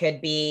like? It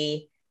could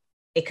be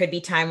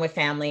time with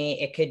family.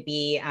 It could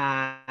be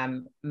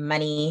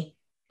money.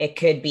 It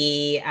could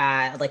be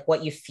like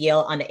what you feel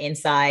on the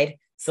inside.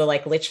 So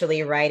like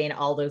literally writing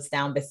all those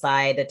down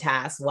beside the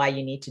task, why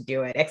you need to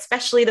do it,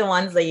 especially the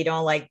ones that you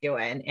don't like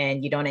doing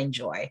and you don't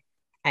enjoy,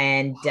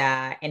 and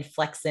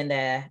flexing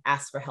the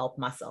ask for help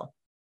muscle.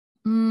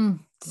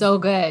 So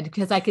good.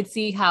 Because I could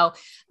see how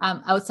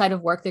outside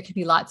of work, there could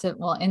be lots of,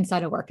 well,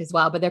 inside of work as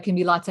well, but there can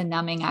be lots of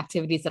numbing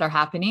activities that are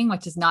happening,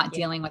 which is not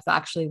dealing with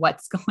actually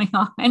what's going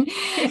on.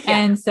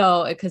 And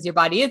so, because your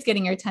body is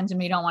getting your attention,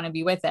 but you don't want to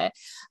be with it.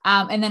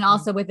 And then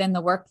also within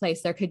the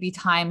workplace, there could be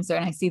times there,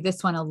 and I see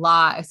this one a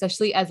lot,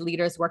 especially as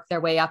leaders work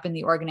their way up in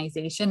the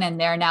organization and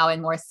they're now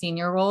in more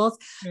senior roles,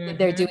 that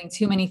they're doing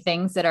too many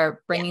things that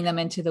are bringing them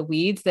into the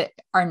weeds that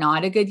are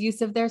not a good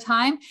use of their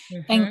time.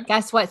 And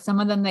guess what?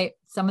 Some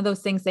of those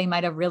things they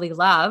might have really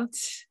loved.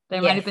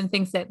 There might have been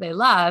things that they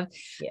loved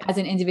as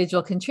an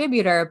individual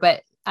contributor,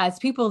 but as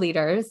people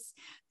leaders,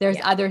 there's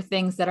other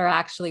things that are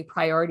actually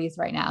priorities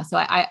right now. So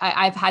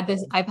I've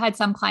had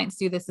some clients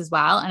do this as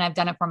well, and I've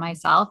done it for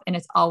myself, and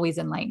it's always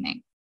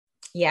enlightening.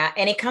 Yeah.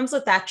 And it comes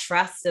with that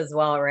trust as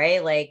well,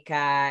 right? Like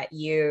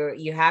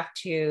you have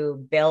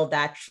to build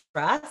that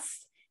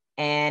trust,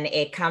 and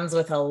it comes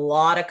with a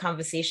lot of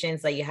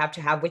conversations that you have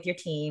to have with your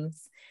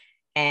teams,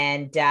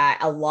 and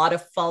a lot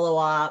of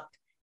follow-up.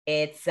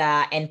 It's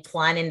and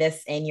planning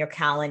this in your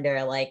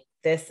calendar. Like,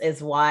 this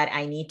is what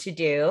I need to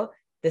do.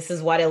 This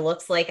is what it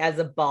looks like as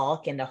a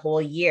bulk in the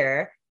whole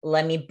year.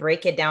 Let me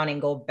break it down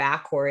and go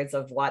backwards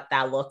of what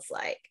that looks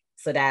like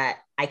so that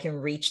I can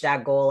reach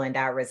that goal and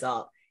that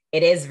result.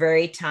 It is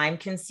very time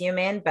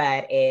consuming,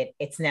 but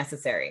it's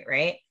necessary,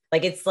 right?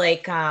 Like, it's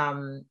like,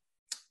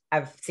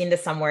 I've seen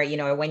this somewhere,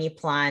 when you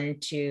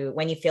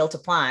fail to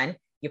plan,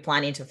 you're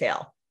planning to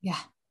fail. Yeah.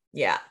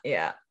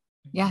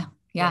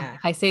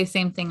 I say the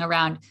same thing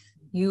around,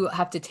 you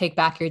have to take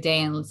back your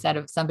day instead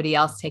of somebody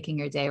else taking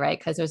your day, right?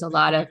 Because there's a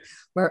lot of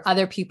where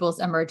other people's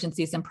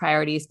emergencies and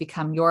priorities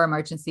become your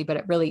emergency, but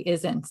it really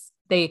isn't.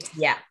 They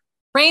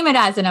frame it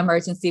as an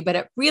emergency, but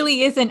it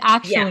really isn't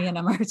actually an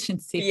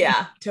emergency.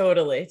 Yeah,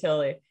 totally.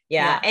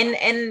 Yeah.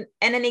 And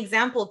an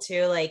example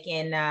too, like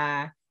in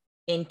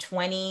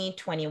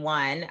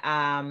 2021,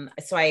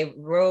 so I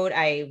wrote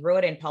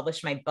and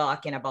published my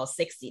book in about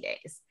 60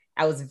 days.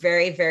 I was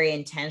very, very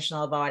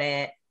intentional about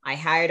it. I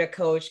hired a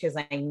coach because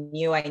I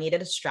knew I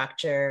needed a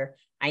structure.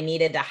 I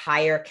needed a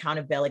higher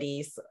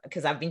accountabilities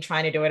because I've been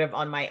trying to do it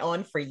on my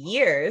own for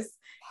years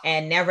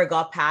and never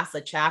got past a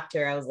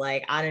chapter. I was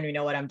like, I don't even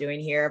know what I'm doing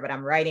here, but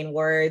I'm writing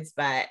words,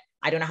 but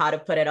I don't know how to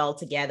put it all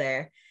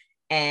together.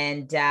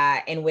 And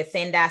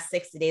within that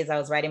 60 days, I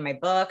was writing my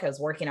book. I was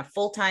working a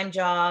full-time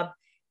job,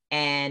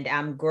 and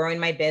I'm growing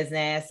my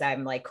business.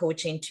 I'm like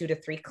coaching 2 to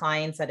 3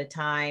 clients at a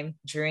time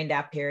during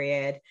that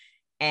period.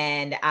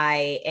 And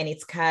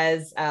it's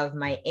because of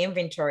my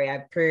inventory.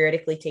 I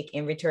periodically take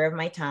inventory of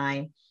my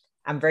time.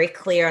 I'm very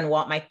clear on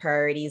what my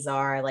priorities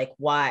are, like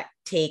what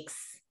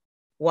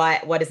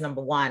is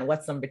number 1,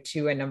 what's number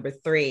 2 and number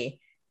 3.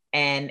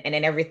 And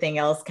then everything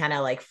else kind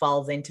of like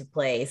falls into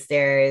place.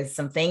 There's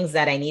some things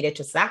that I needed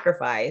to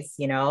sacrifice,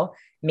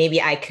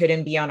 maybe I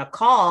couldn't be on a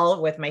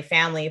call with my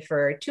family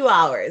for 2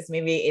 hours.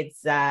 Maybe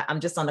it's,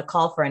 I'm just on the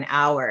call for an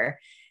hour,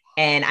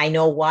 and I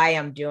know why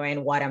I'm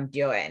doing what I'm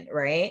doing.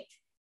 Right.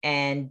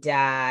 And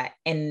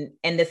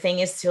the thing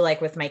is too,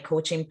 like with my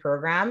coaching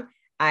program,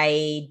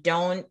 I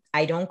don't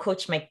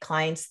coach my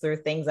clients through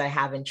things I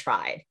haven't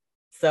tried.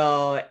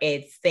 So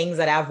it's things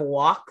that I've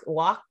walked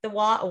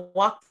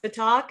the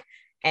talk,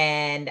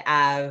 and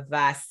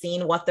I've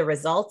seen what the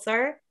results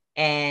are.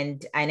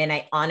 And then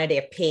I honor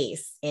their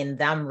pace in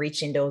them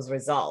reaching those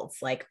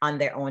results, like on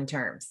their own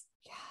terms.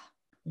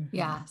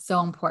 Yeah.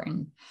 So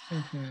important.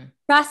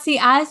 Rassi,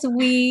 as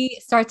we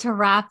start to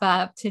wrap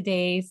up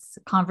today's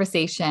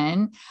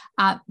conversation,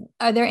 are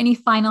there any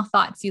final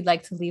thoughts you'd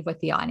like to leave with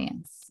the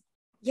audience?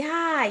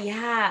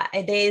 Yeah.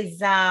 There's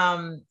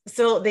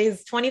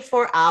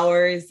 24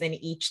 hours in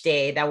each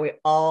day that we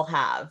all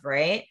have,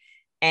 right?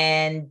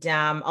 And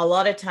a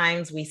lot of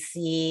times we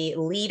see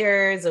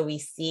leaders, or we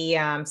see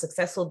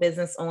successful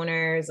business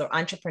owners or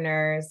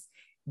entrepreneurs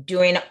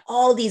doing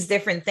all these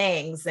different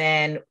things.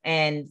 And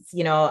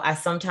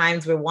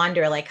sometimes we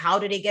wonder, like, how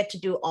do they get to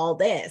do all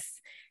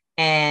this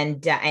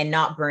and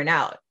not burn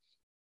out?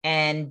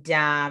 And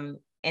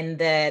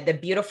the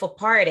beautiful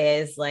part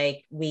is,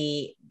 like,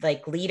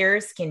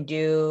 leaders can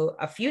do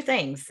a few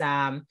things,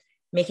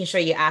 making sure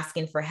you're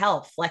asking for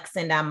help,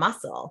 flexing that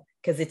muscle,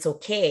 because it's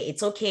okay.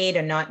 It's okay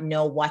to not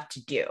know what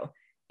to do.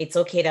 it's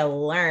okay to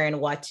learn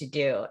what to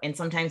do. And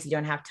sometimes you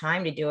don't have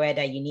time to do it,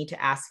 that you need to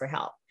ask for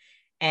help.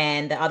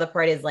 And the other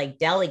part is like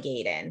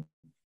delegating,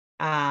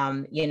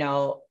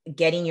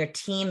 getting your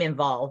team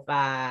involved.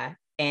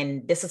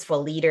 And this is for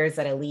leaders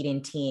that are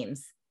leading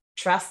teams,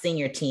 trusting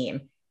your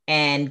team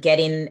and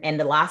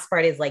the last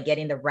part is like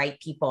getting the right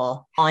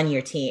people on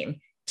your team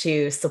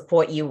to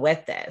support you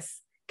with this.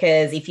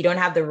 Because if you don't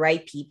have the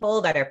right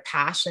people that are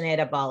passionate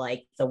about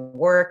like the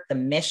work, the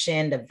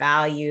mission, the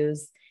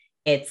values,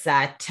 it's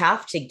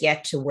tough to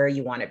get to where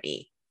you want to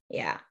be.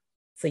 Yeah.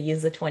 So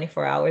use the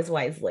 24 hours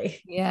wisely.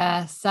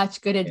 Yeah,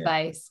 such good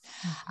advice.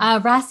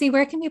 Rassi,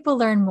 where can people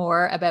learn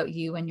more about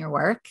you and your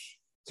work?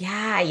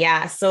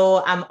 Yeah.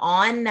 So I'm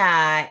on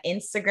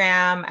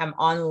Instagram, I'm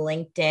on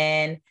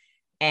LinkedIn,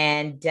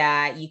 and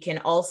you can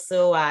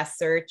also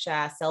search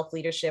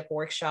Self-Leadership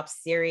Workshop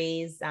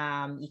Series.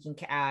 You can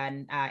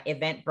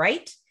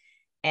Eventbrite,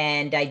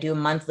 and I do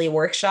monthly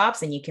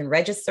workshops, and you can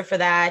register for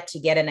that to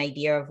get an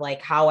idea of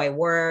like how I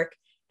work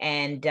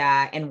and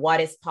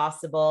what is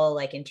possible,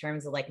 like in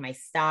terms of like my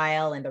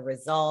style and the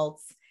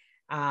results.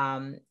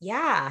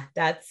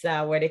 That's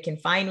where they can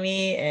find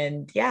me.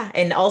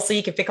 And also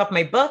you can pick up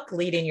my book,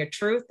 Leading Your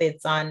Truth.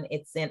 It's on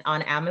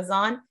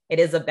Amazon. It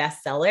is a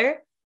bestseller.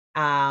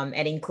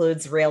 It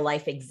includes real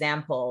life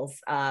examples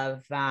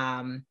of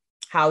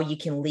how you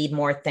can lead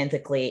more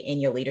authentically in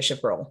your leadership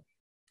role.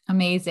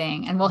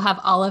 Amazing. And we'll have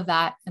all of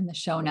that in the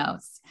show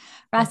notes.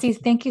 Rassi,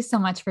 thank you so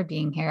much for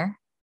being here.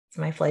 It's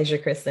my pleasure,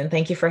 Kristen.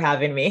 Thank you for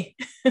having me.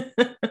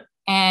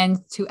 And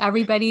to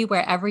everybody,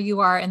 wherever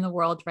you are in the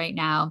world right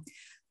now,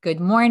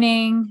 good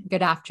morning,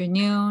 good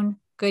afternoon,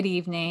 good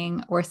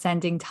evening. We're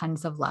sending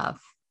tons of love.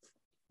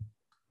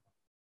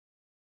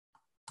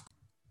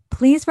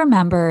 Please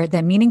remember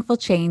that meaningful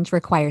change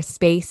requires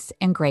space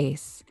and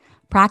grace.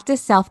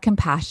 Practice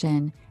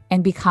self-compassion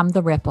and become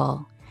the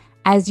ripple.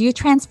 As you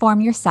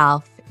transform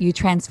yourself, you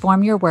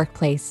transform your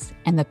workplace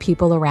and the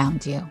people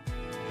around you.